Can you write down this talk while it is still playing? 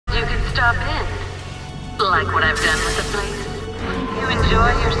stop in. Like what I've done with the place? You enjoy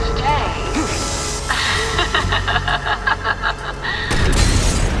your stay.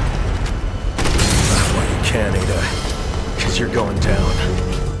 Well, you can, Ada. 'Cause you're going down.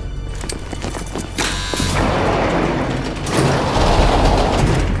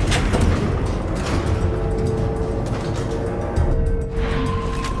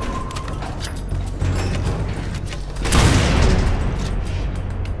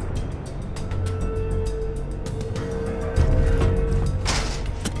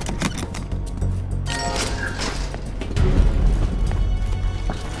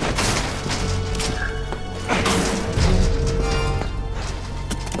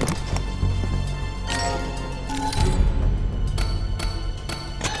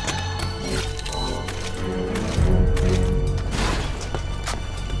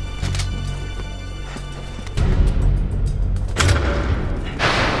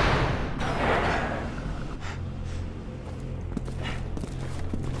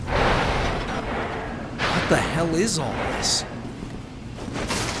 What the hell is all this?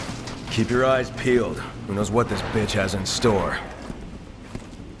 Keep your eyes peeled. Who knows what this bitch has in store.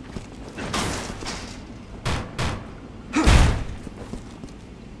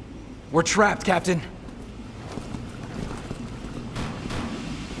 We're trapped, Captain.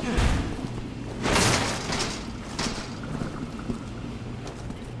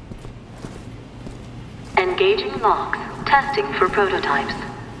 Engaging locks. Testing for prototypes.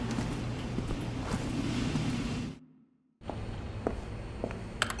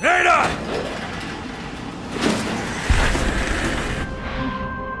 Ada!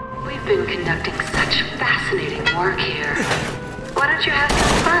 We've been conducting such fascinating work here. Why don't you have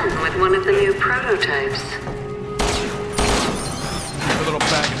some fun with one of the new prototypes? Your little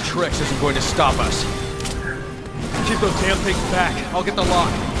bag of tricks isn't going to stop us. Keep those damn things back. I'll get the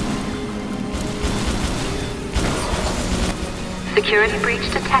lock. Security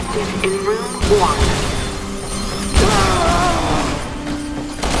breach detected in room 1.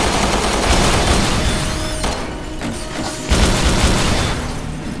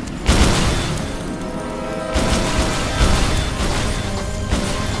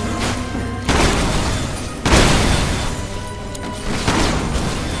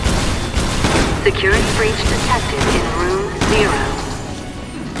 Security breach detected in room 0.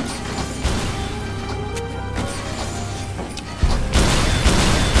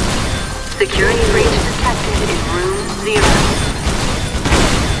 Security breach detected in room 0.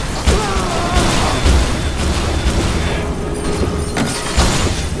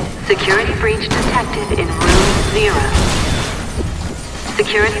 Security breach detected in room 0.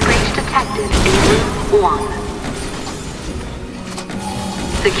 Security breach detected in room 1.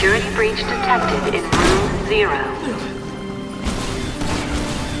 Security breach detected in room 0.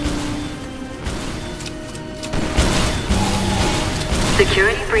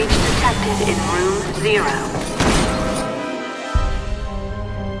 Security breach detected in room 0.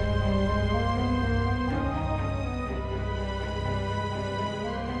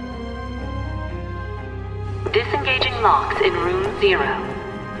 Disengaging locks in room 0.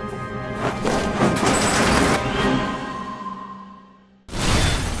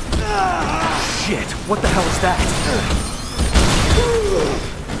 Shit, what the hell is that?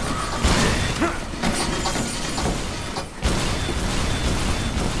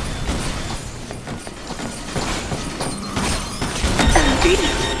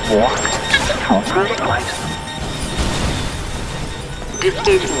 Walk. All prototypes.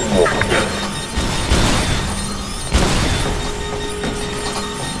 Disengaging walk.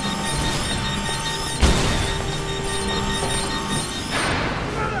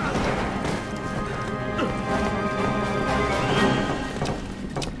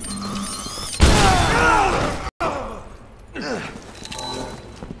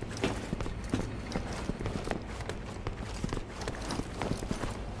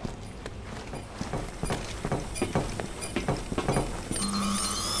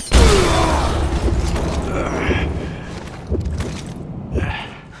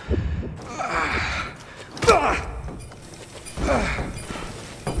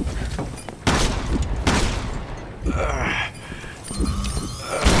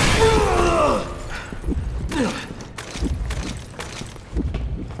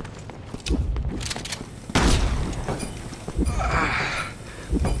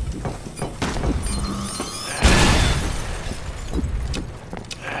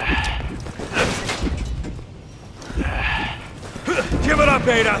 Give it up,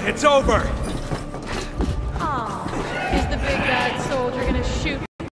 Ada. It's over.